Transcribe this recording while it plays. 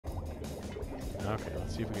Okay,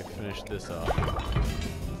 let's see if we can finish this up.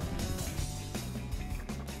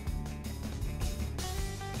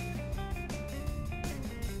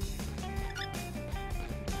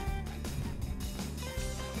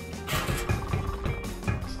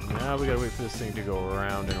 So now we gotta wait for this thing to go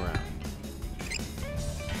around and around.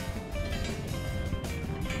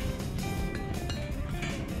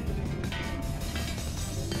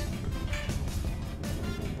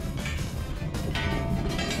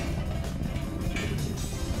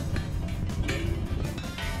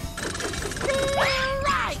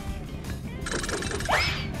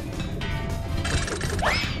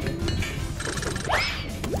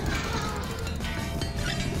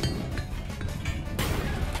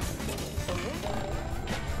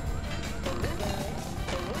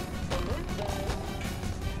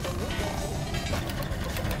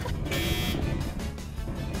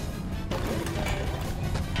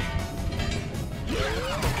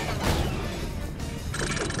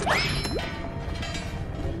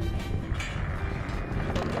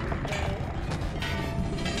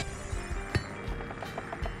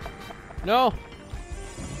 No!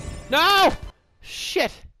 No!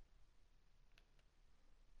 Shit!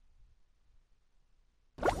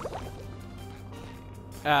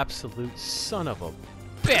 Absolute son of a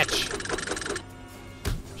bitch!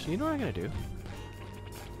 So you know what I'm gonna do?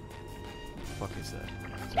 What the fuck is that?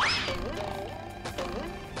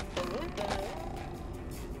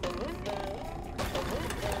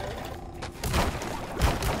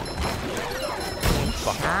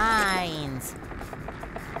 Fuck. Shines.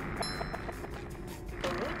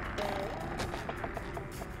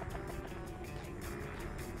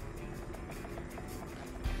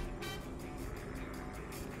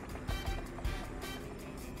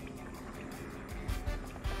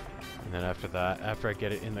 And then after that, after I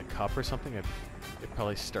get it in the cup or something, it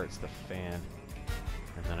probably starts the fan.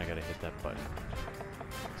 And then I gotta hit that button.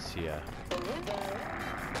 So yeah.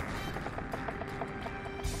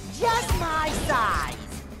 Just my size.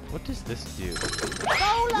 What does this do?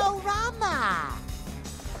 Bolorama.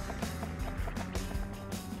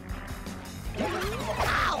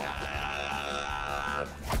 Ow!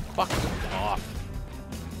 Fuck off.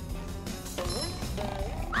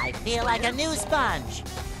 I feel like a new sponge.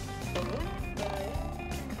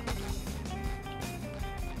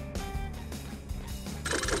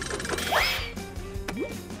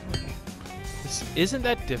 This isn't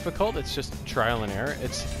that difficult, it's just trial and error.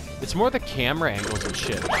 It's more the camera angles and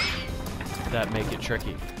shit that make it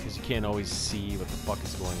tricky. Because you can't always see what the fuck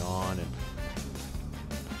is going on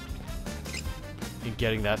and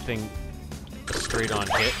getting that thing a straight on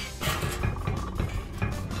hit.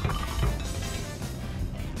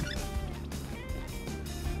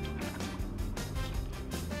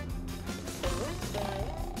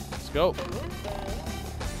 Let's go.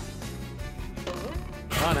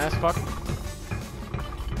 Come on, ass fuck.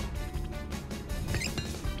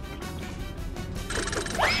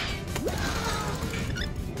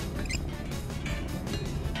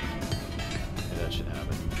 Yeah, that should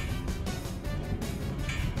happen.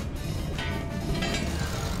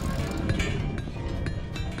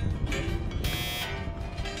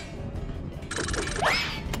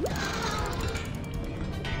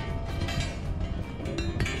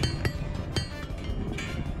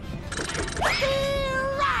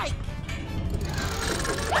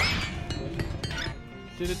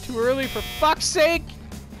 Did it too early, for fuck's sake!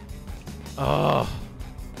 Oh.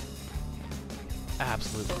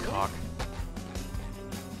 Absolute cock.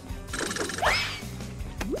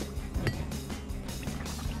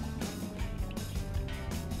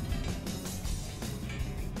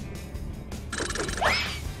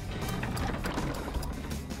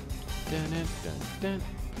 Dun, dun, dun, dun.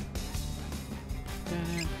 Dun,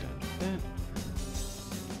 dun, dun.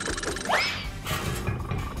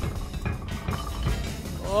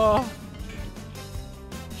 Oh,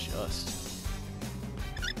 just.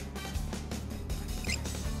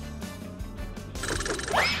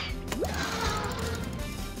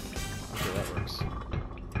 Okay, that works.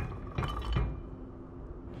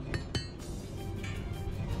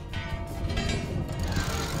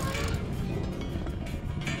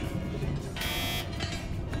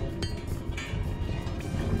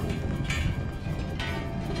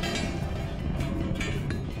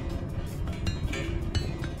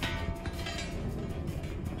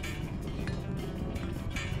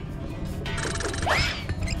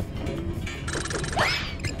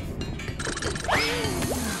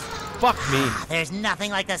 Fuck me. There's nothing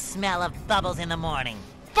like the smell of bubbles in the morning.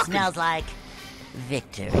 Smells like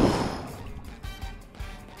victory.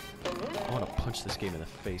 I want to punch this game in the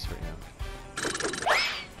face right now.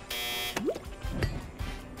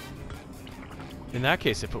 In that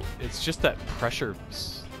case, if it's just that pressure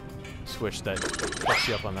switch that fucks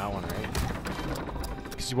you up on that one, right?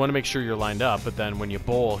 Because you want to make sure you're lined up, but then when you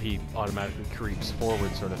bowl, he automatically creeps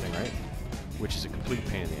forward, sort of thing, right? Which is a complete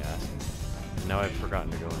pain in the ass. And now I've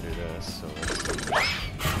forgotten to go and do this, so let's...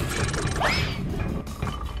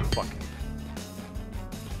 Fuck.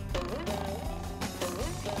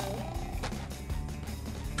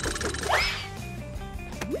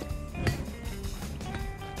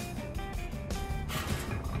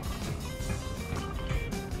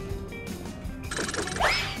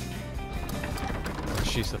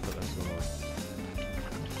 She's the first one.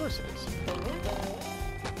 Of course it is.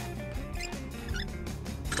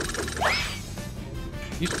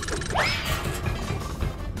 You...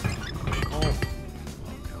 Oh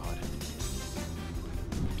god.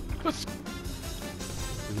 Let's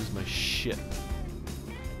lose my shit.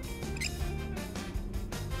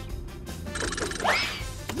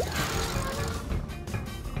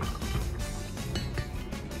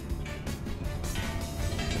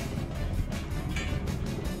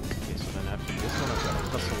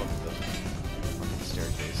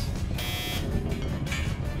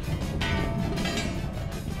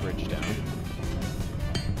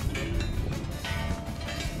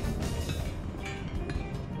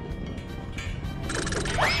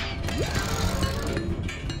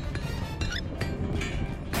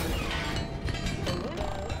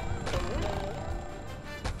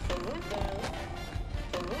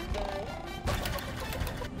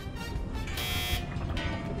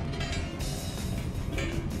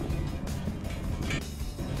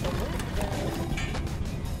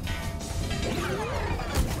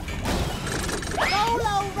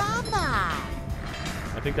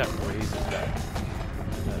 I think that raises that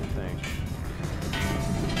thing.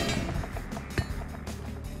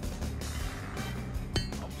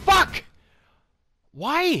 Oh, fuck!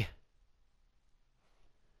 Why?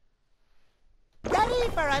 Ready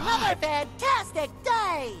for another fantastic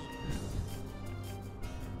day!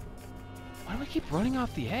 Why do I keep running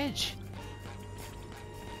off the edge?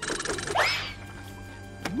 Oh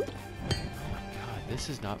my god, this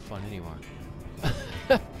is not fun anymore.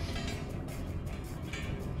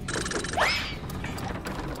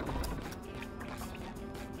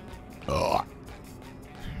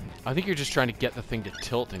 I think you're just trying to get the thing to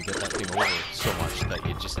tilt and get that thing over so much that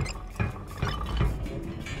you just...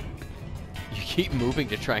 You keep moving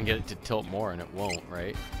to try and get it to tilt more and it won't,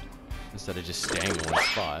 right? Instead of just staying in one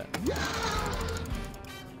spot.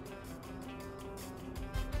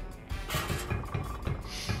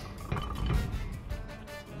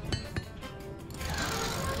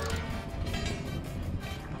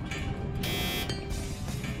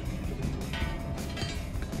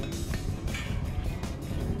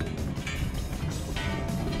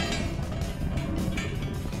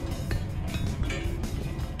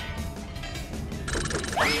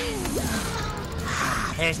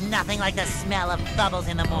 There's nothing like the smell of bubbles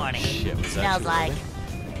in the morning. Shit, was that Smells true, like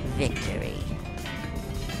really? victory.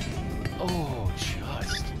 Oh,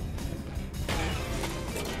 just.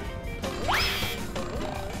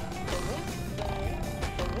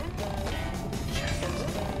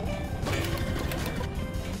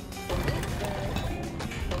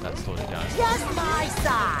 That slowed it down. Just my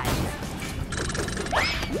size.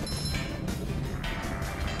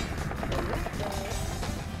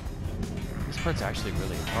 This part's actually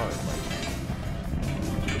really hard. Like,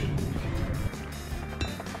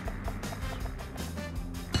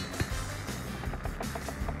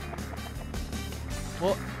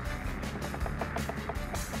 well,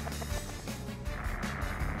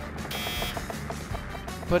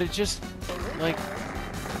 but it just like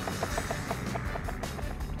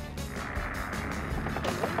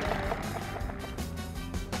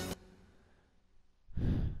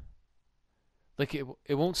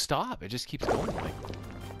it won't stop. It just keeps going. Like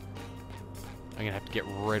I'm gonna have to get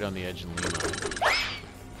right on the edge and lean on it.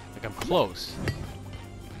 Like I'm close.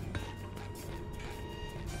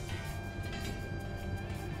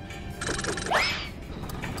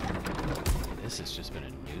 This has just been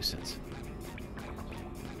a nuisance.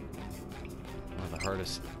 One of the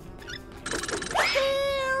hardest.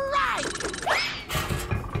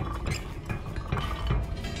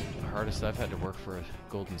 The hardest I've had to work for a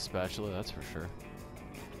golden spatula, that's for sure.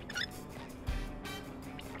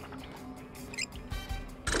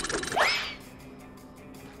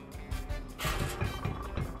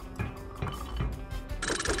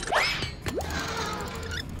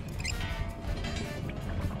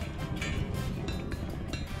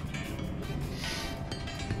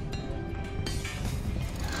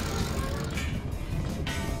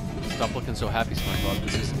 Stop looking so happy, SpongeBob.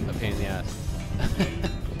 This is a pain in the ass.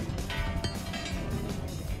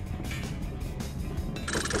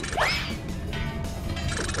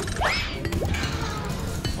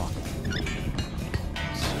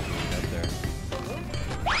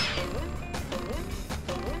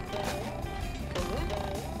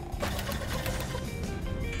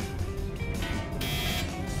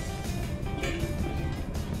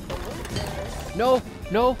 No!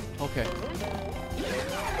 No! Okay.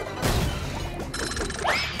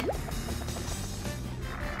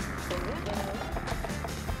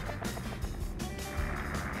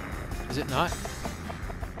 Is it not?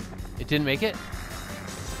 It didn't make it? Are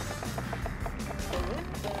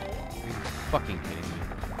you fucking kidding me?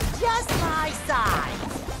 Just my size.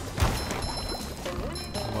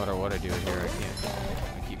 No matter what I do here, I can't.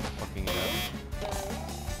 I keep fucking it up.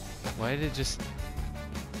 Why did it just...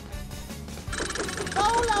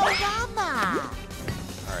 Bolorama!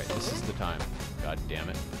 Alright, this is the time. God damn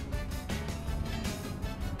it.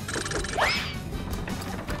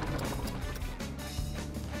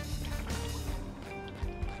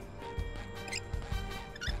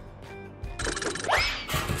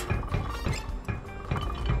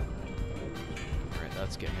 Alright,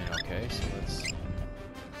 that's getting in okay, so let's...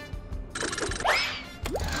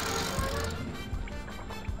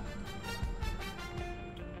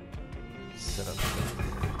 set up...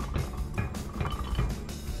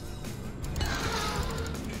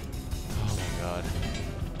 Oh my god.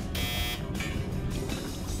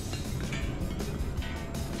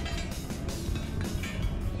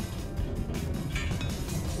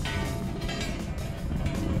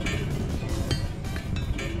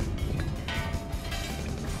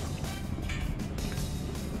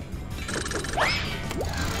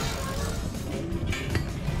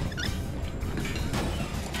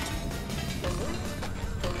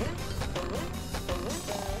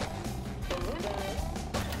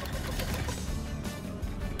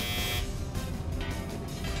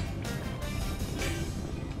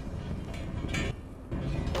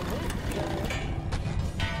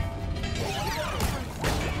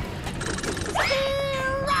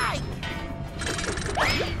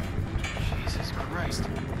 Jesus Christ.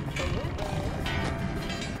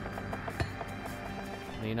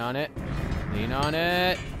 Lean on it. Lean on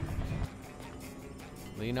it.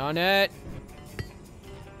 Lean on it.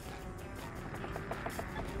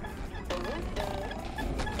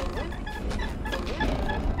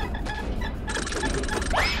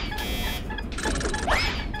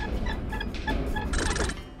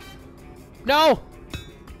 No!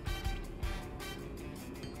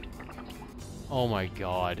 Oh my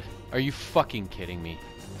god. Are you fucking kidding me?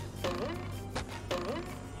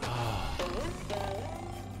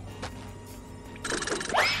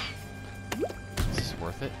 Is this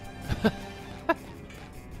worth it?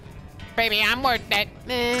 Baby, I'm worth it.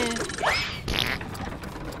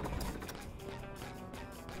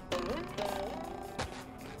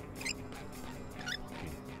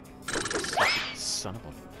 Fucking son of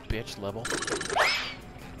a bitch level.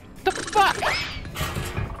 The fuck?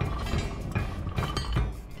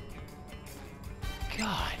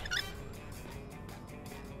 God.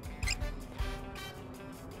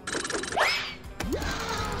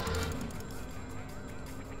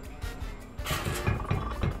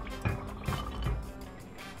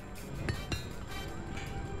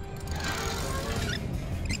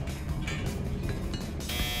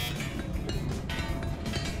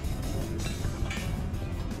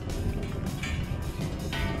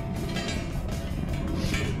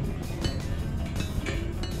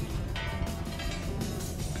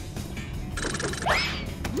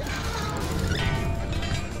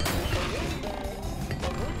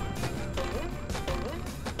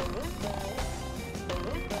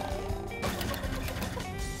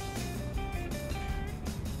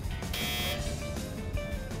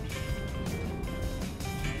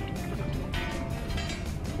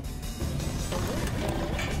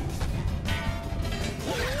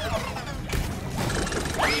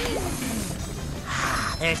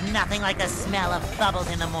 There's nothing like the smell of bubbles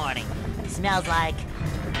in the morning. Smells like...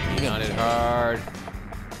 Lean on it hard.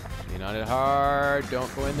 Lean on it hard.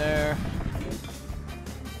 Don't go in there.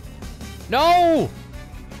 No!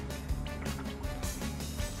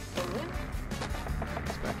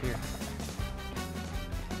 It's back here.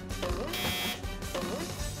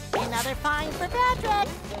 Another find for Patrick!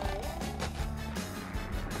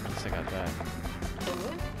 At least I got that.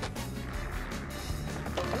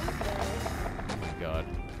 Oh my god.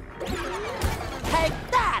 Take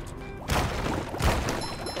that!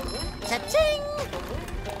 Cha-ching!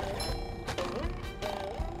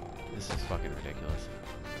 This is fucking ridiculous.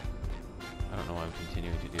 I don't know why I'm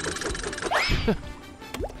continuing to do this.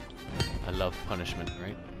 I love punishment,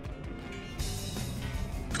 right?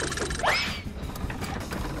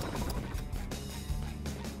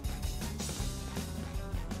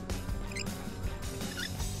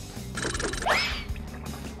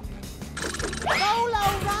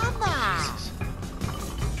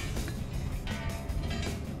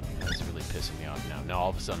 That's really pissing me off now. Now all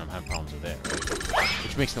of a sudden I'm having problems with it, right?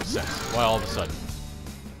 Which makes no sense. Why all of a sudden?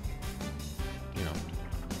 You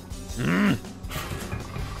know.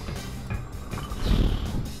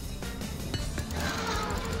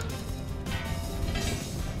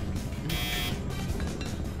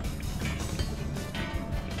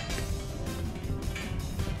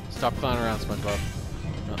 Stop clowning around, SpongeBob.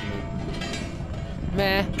 Not in the mood.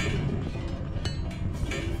 Meh.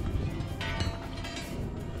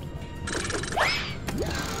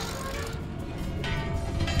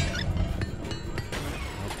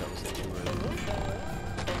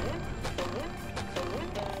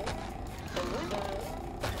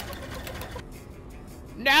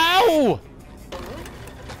 No!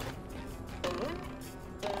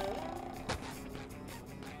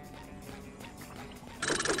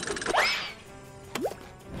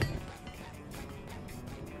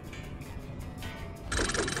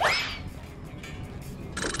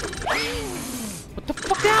 What the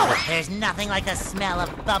fuck now? There's nothing like the smell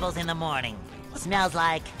of bubbles in the morning. Smells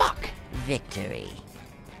like Fuck! victory.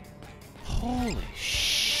 Holy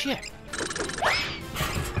shit.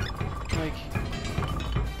 Like,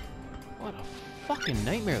 what a fucking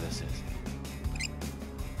nightmare this is.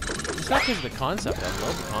 It's not because of the concept. I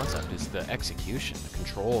love the concept. It's the execution, the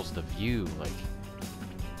controls, the view. Like,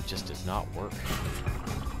 it just does not work.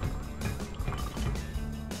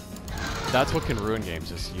 That's what can ruin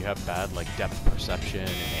games, is you have bad, like, depth perception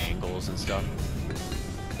and angles and stuff.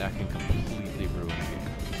 That can completely ruin a game.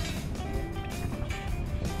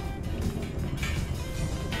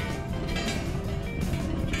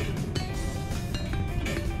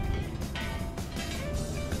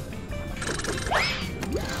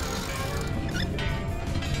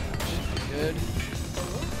 Good.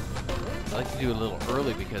 I like to do it a little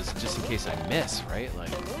early because just in case I miss, right?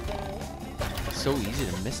 Like, it's so easy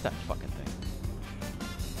to miss that fucking thing.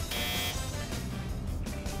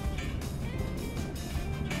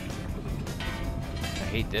 I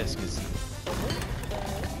hate this because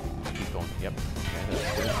keep going. Yep. Okay,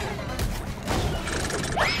 that's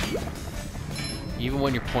good. Even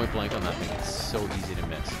when you're point blank on that thing, it's so easy to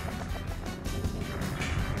miss.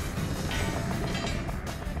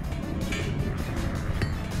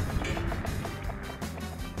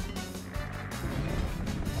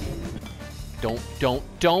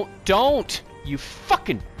 Don't! You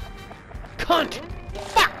fucking cunt!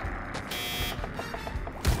 Fuck!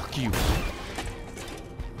 Fuck you.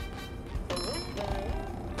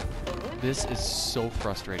 This is so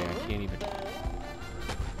frustrating. I can't even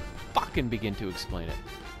fucking begin to explain it.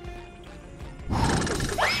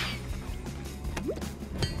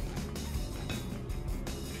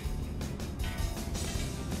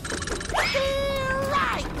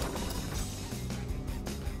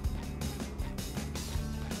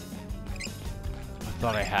 I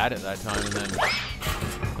thought I had it that time, and then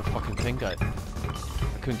the fucking thing I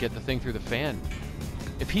couldn't get the thing through the fan.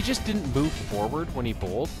 If he just didn't move forward when he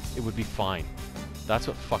bowled, it would be fine. That's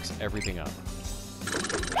what fucks everything up.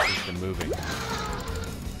 Is the moving.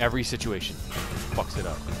 Every situation fucks it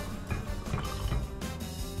up.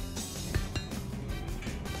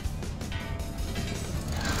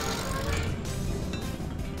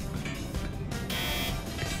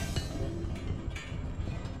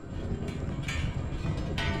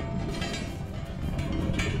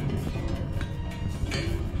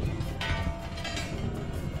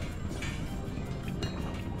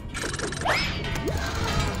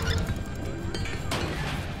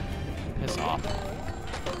 Piss off.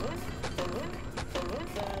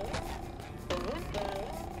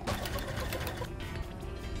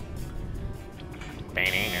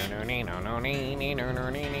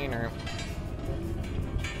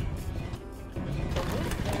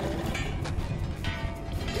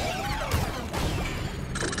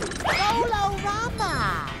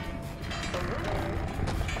 Rolorama!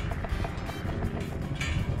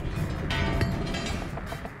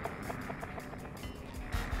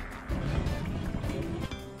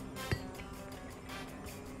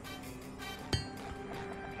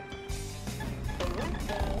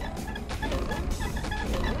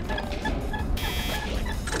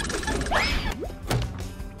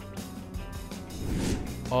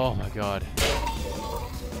 Oh my god.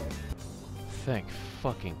 Thank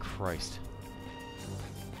fucking Christ.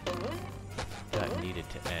 That needed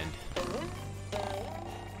to end.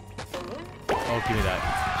 Oh, give me that.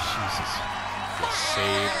 Jesus.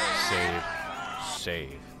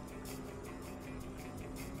 Save.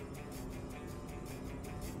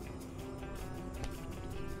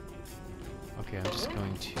 Okay, I'm just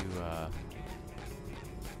going to,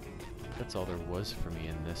 that's all there was for me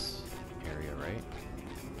in this area, right?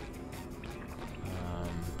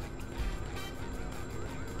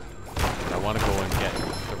 I want to go in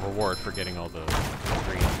reward for getting all the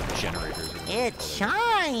green generators. It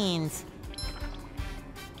shines.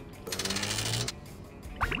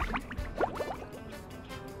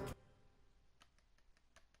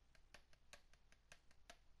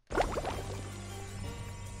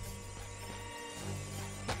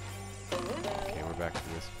 Okay, we're back to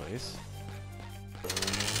this place.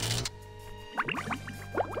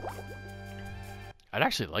 I'd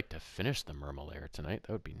actually like to finish the Murmur layer tonight.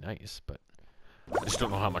 That would be nice, but I just don't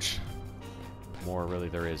know how much more really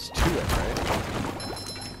there is to it, right?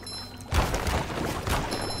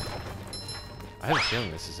 I have a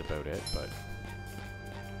feeling this is about it, but...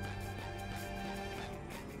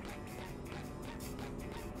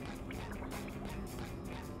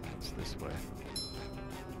 It's this way.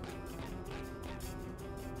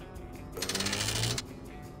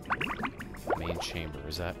 Main chamber.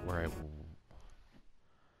 Is that where I...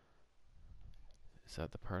 Is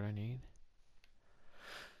that the part I need?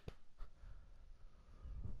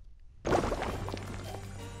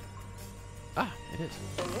 Ah, it is.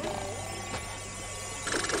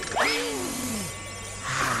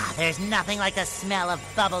 There's nothing like the smell of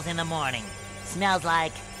bubbles in the morning. Smells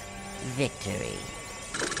like victory.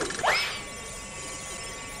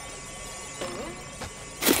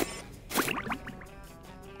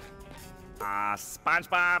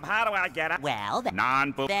 SpongeBob, how do I get it? Well,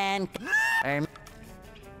 Non-boop. then...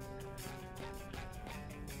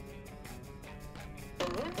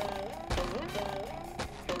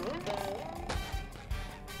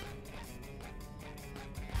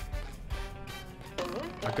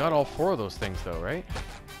 I got all 4 of those things though, right?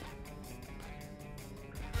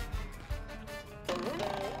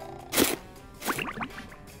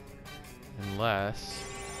 Unless...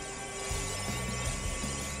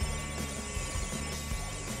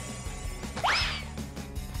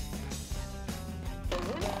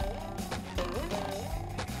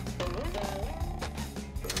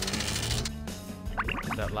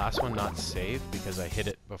 Did that last one not save because I hit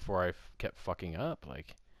it before I kept fucking up?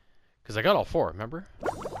 Like... Because I got all 4, remember?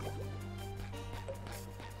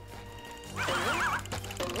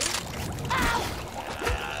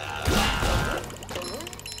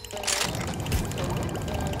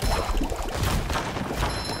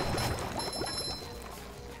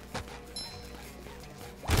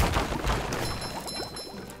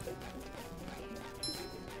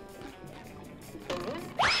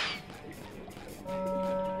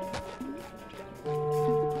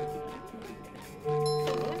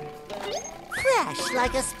 Fresh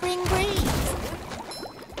like a spring breeze.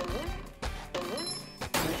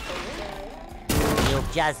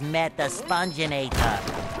 You've just met the Sponginator.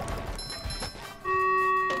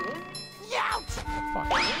 Youch!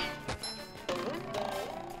 Fuck.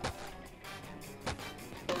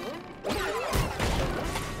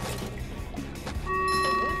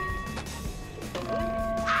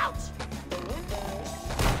 Ouch!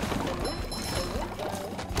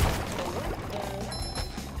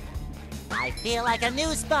 I feel like a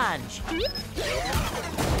new sponge.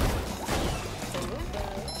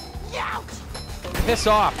 Youch! Piss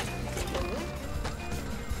off!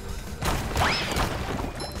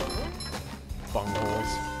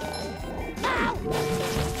 Bungholes.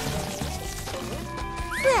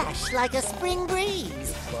 Fresh like a spring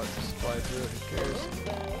breeze. Fuck, just fly through it, who cares?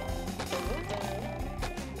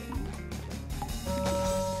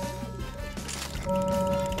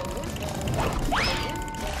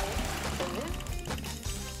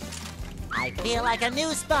 I feel like a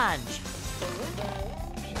new sponge.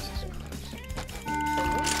 Jesus Christ.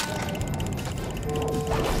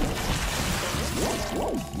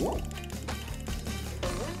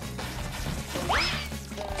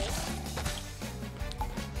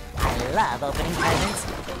 I love opening presents.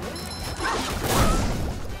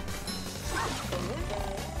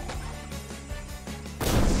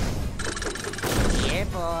 Here,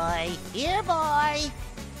 boy. Here, boy.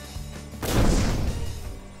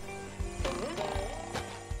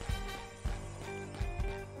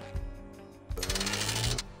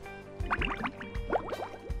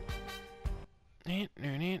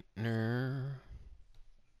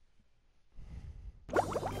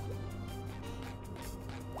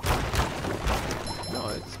 No,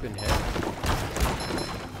 it's been hit.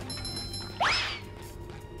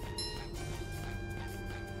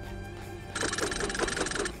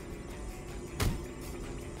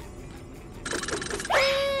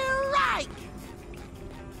 Right.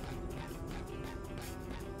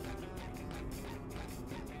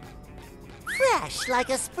 Fresh like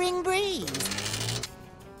a spring breeze.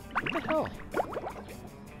 What the hell?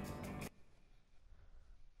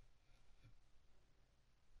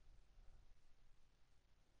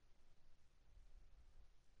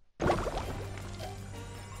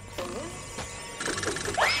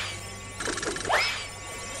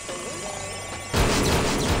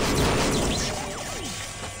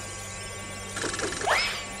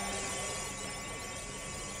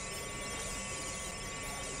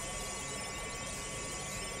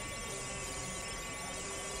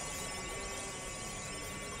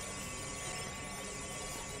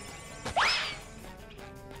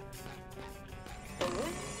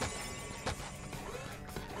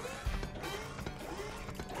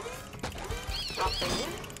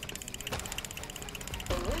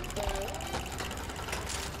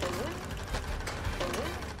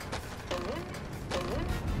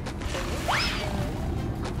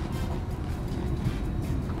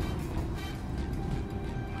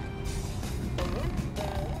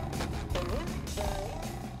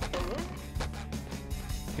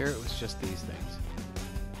 Here it was just these things.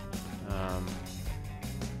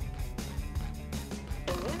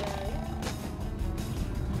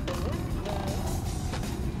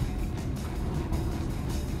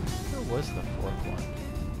 Where was the fourth one?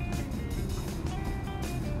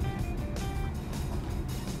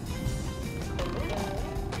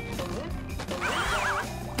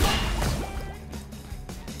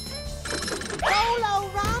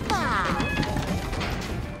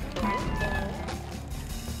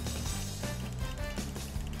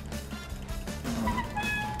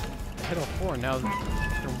 Hit all four, now the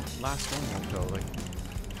last one won't go, like...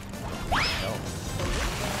 Hell.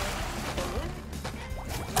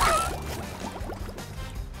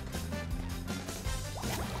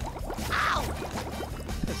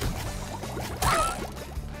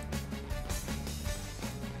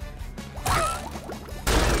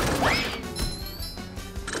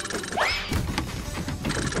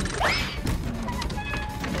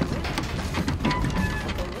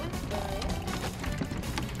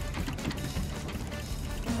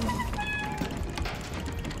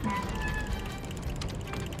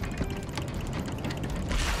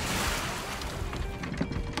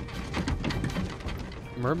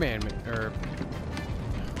 Merman, or...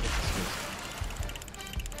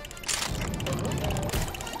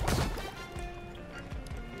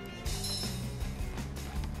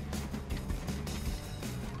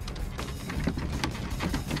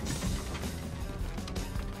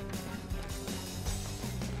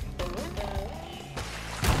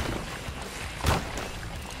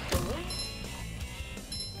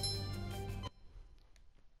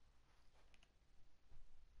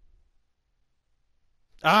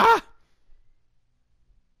 Ah!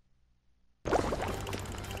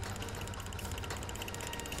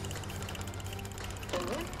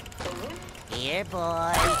 Here,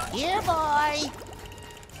 boy. Here, boy.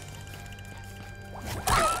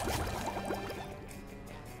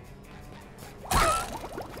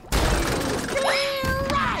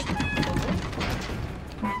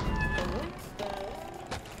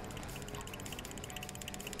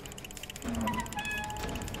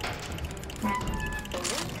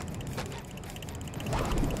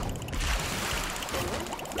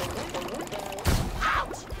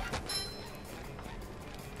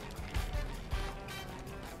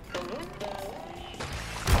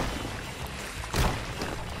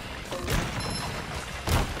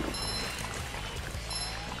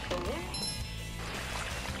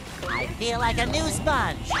 I feel like a new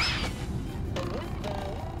sponge.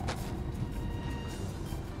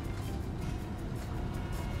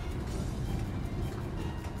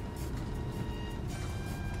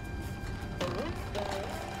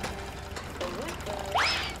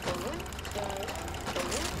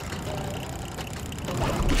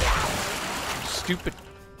 Stupid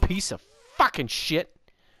piece of fucking shit.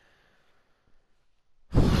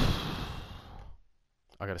 I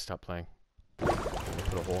gotta stop playing. I'm gonna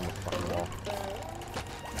put a hole in the fucking wall.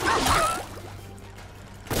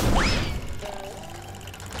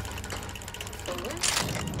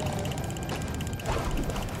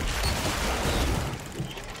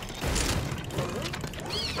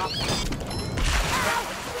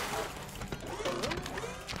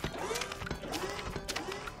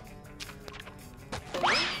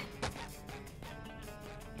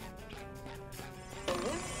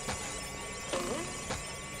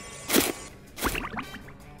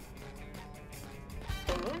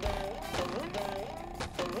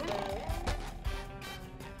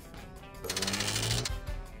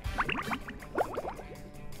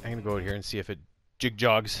 I'm gonna go out here and see if it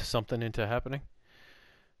jig-jogs something into happening.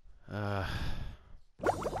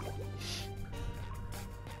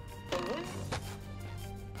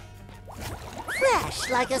 Fresh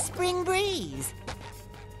like a spring breeze.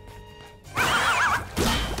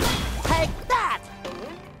 Take that!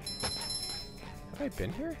 Have I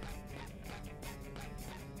been here?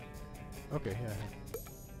 Okay, yeah.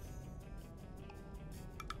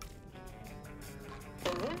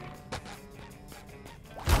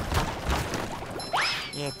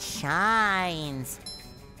 It shines.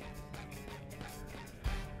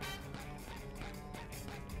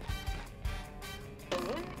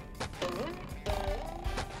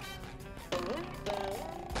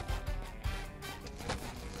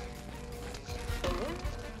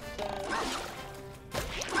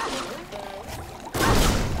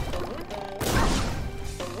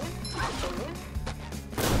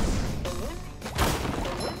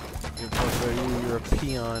 you're a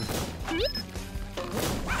peon.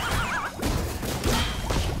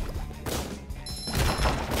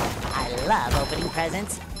 I love opening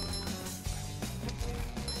presents.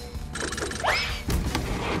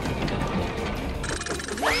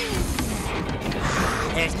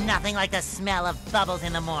 There's nothing like the smell of bubbles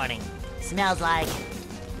in the morning. Smells like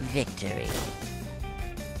victory.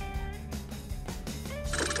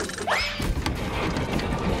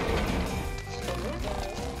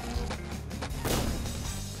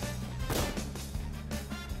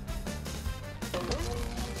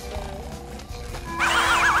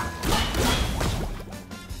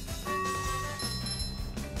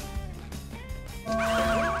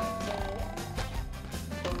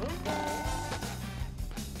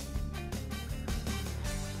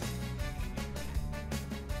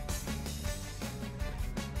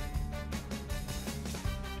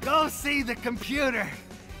 Go see the computer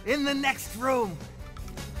in the next room.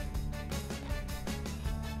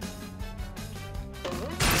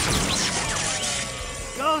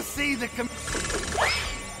 Go see the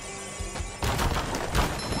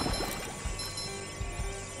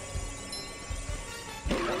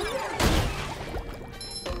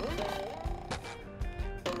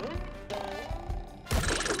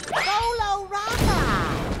Solo Rocka!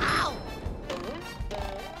 Ow!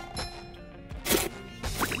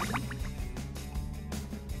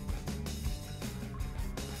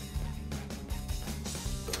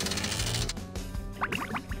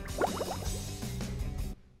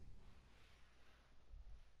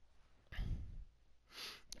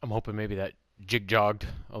 I'm hoping maybe that jig-jogged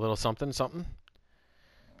a little something.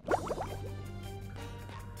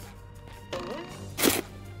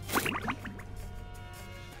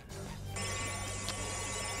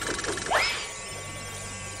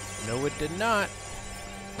 No, it did not.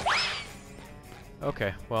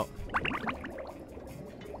 Okay, well.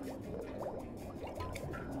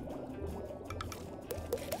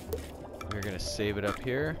 We're gonna save it up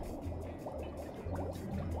here.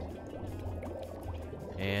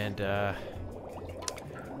 And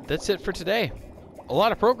that's it for today. A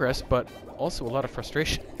lot of progress, but also a lot of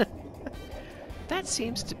frustration. That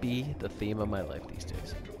seems to be the theme of my life these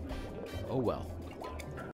days. Oh well.